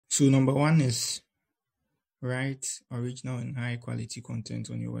So number one is write original and high quality content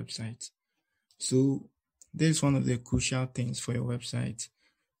on your website. So this is one of the crucial things for your website.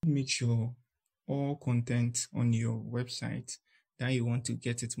 Make sure all content on your website that you want to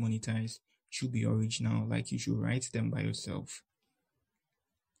get it monetized should be original. Like, you should write them by yourself.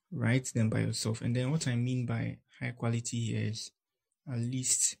 Write them by yourself. And then what I mean by high quality here is, at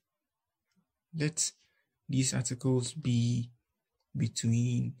least let these articles be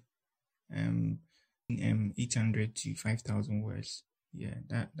between 800 to 5,000 words. Yeah,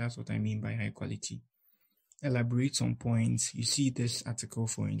 that's what I mean by high quality. Elaborate on points. You see this article,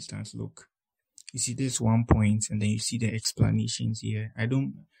 for instance, look, you see this one point, and then you see the explanations here.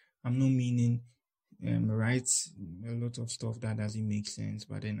 I'm not meaning write a lot of stuff that doesn't make sense,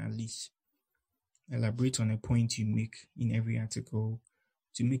 but then at least elaborate on a point you make in every article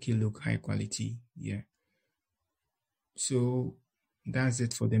to make it look high quality. Yeah. So that's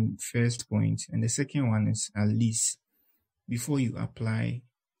it for the first point. And the second one is, at least before you apply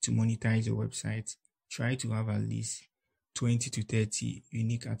to monetize your website, try to have at least 20 to 30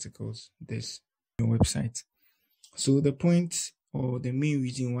 unique articles this on your website. So the point, or the main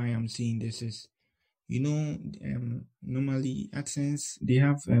reason why I'm saying this is, normally AdSense, they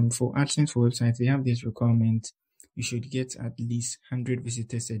have for AdSense for websites, they have this requirement: you should get at least 100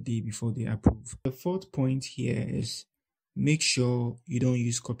 visitors a day before they approve. The fourth point here is, make sure you don't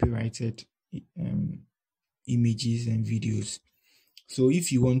use copyrighted images and videos. So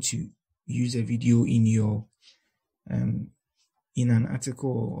if you want to use a video in your in an article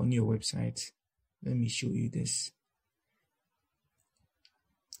or on your website, let me show you this.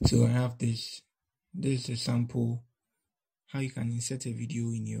 So I have this is a sample how you can insert a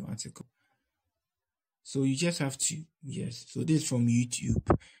video in your article. So you just have to, so this is from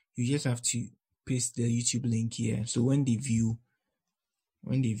YouTube. You just have to paste the YouTube link here. So when they view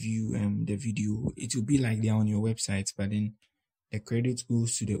the video, it will be like they're on your website, but then the credit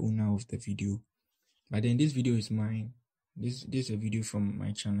goes to the owner of the video. But then this video is mine. This is a video from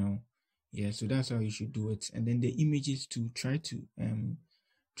my channel. Yeah, so that's how you should do it. And then the images, to try to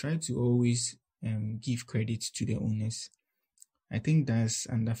always give credit to the owners. I think that's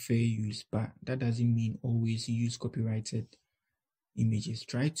under fair use, but that doesn't mean always use copyrighted images.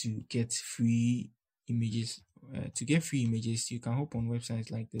 Try to get free images. To get free images, you can hop on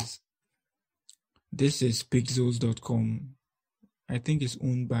websites like this. This is pixels.com. I think it's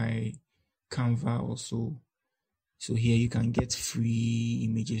owned by Canva also. So here you can get free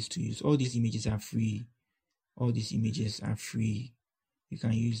images to use. All these images are free. You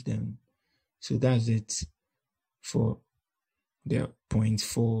can use them. So that's it for the point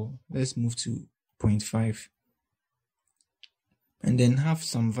 4. Let's move to point 5. And then have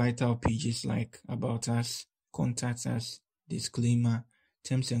some vital pages like about us, contact us, disclaimer,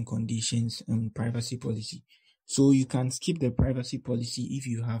 terms and conditions, and privacy policy. So you can skip the privacy policy if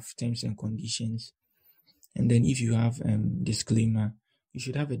you have terms and conditions. And then if you have disclaimer, you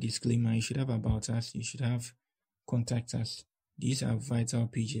should have a disclaimer. You should have about us. You should have contact us. These are vital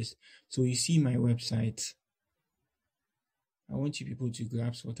pages. So you see my website. I want you people to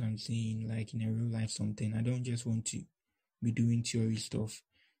grasp what I'm saying, like in a real life something. I don't just want to be doing theory stuff.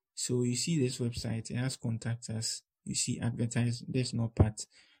 So you see this website, it has contact us. You see advertise, there's no part.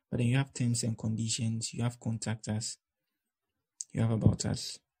 But then you have terms and conditions, you have contact us, you have about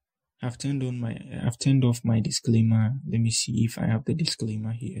us. I've turned off my disclaimer. Let me see if I have the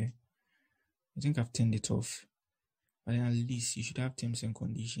disclaimer here. I think I've turned it off. But then at least you should have terms and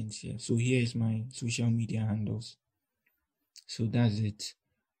conditions here. So here is my social media handles. So that's it.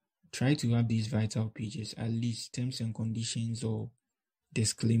 Try to have these vital pages, at least terms and conditions or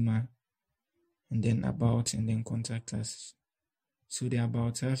disclaimer, and then about, and then contact us. So the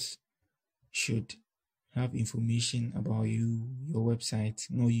about us should have information about you, your website,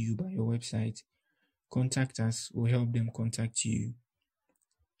 not you, but your website. Contact us will help them contact you.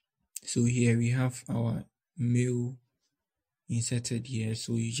 So here we have our mail inserted here.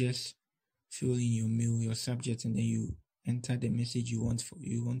 So you just fill in your mail, your subject, and then you enter the message you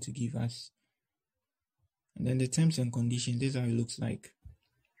want to give us. And then the terms and conditions, this is how it looks like.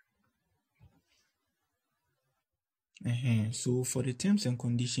 So for the terms and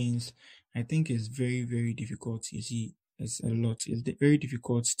conditions, I think it's very, very difficult. You see, it's a lot. It's very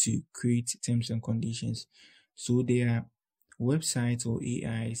difficult to create terms and conditions. So there are websites or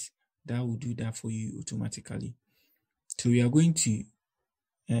AIs that will do that for you automatically. So we are going to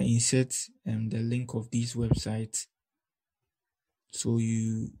insert the link of these websites. So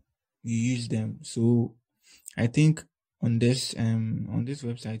you use them. So I think on this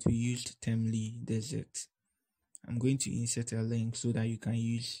website we used Temly Desert. I'm going to insert a link so that you can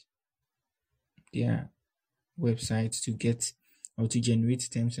use their website to get or to generate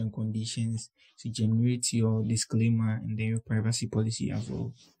terms and conditions, to generate your disclaimer and then your privacy policy as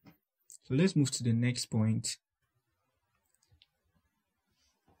well. So let's move to the next point.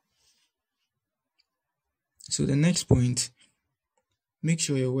 So the next point, make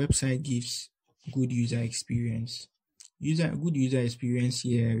sure your website gives good user experience. Good user experience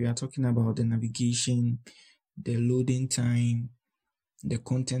here, we are talking about the navigation, the loading time, the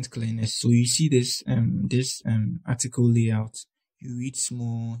content clearness. So you see this article layout. You read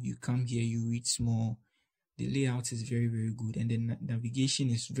small, you come here, you read small. The layout is very, very good, and the navigation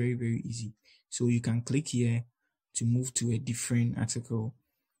is very, very easy. So you can click here to move to a different article.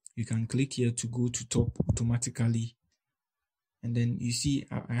 You can click here to go to top automatically. And then you see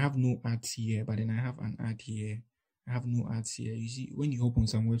I have no ads here, but then I have an ad here. I have no ads here. You see, when you open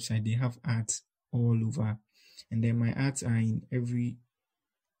some website, they have ads all over. And then my ads are in every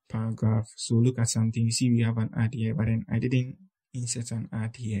paragraph. So look at something. You see we have an ad here, but then I didn't insert an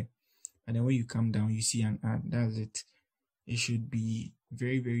ad here. And then when you come down, you see an ad. That's it. It should be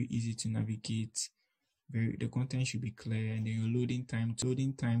very, very easy to navigate. The content should be clear, and then your loading time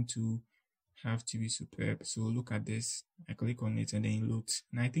to have to be superb. So look at this. I click on it and then it loads.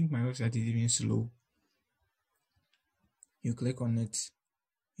 And I think my website is even slow. You click on it,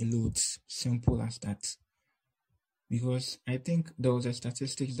 it loads. Simple as that. Because I think there was a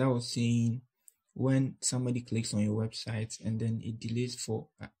statistics that was saying when somebody clicks on your website and then it delays for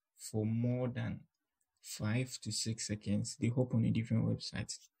more than 5 to 6 seconds, they hop on a different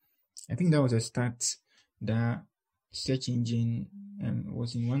website. I think that was a stat that search engine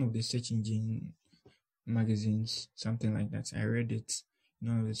was in one of the search engine magazines, something like that. I read it in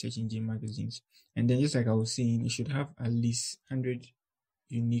one of the search engine magazines. And then just like I was saying, it should have at least 100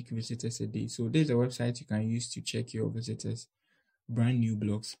 unique visitors a day. So there's a website you can use to check your visitors. Brand new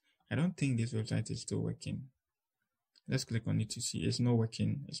blogs. I don't think this website is still working. Let's click on it to see. It's not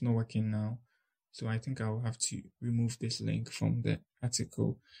working. It's not working now. So I think I'll have to remove this link from the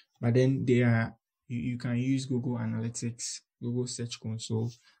article. But then you can use Google Analytics, Google Search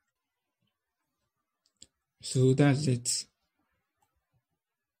Console. So that's it.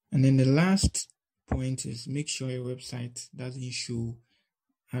 And then the last point is make sure your website doesn't show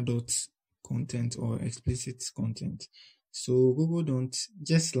adult content or explicit content. So Google don't,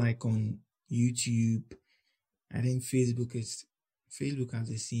 just like on YouTube, I think Facebook has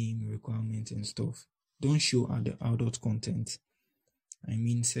the same requirement and stuff. Don't show adult content. I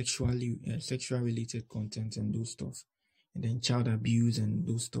mean sexual related content and those stuff. And then child abuse and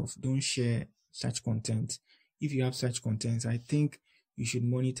those stuff. Don't share such content. If you have such content, I think you should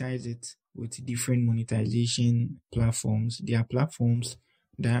monetize it with different monetization platforms. There are platforms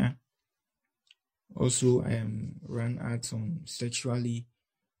that also run ads on sexually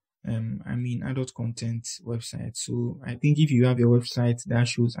adult content websites. So I think if you have a website that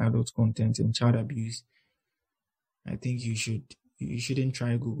shows adult content and child abuse, I think you shouldn't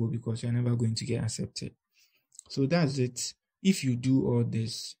try Google, because you're never going to get accepted. So that's it. If you do all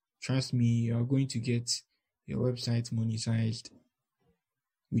this, trust me, you are going to get your website monetized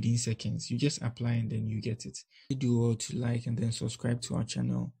within seconds. You just apply and then you get it. Do all to like and then subscribe to our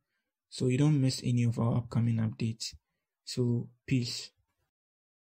channel so you don't miss any of our upcoming updates. So peace.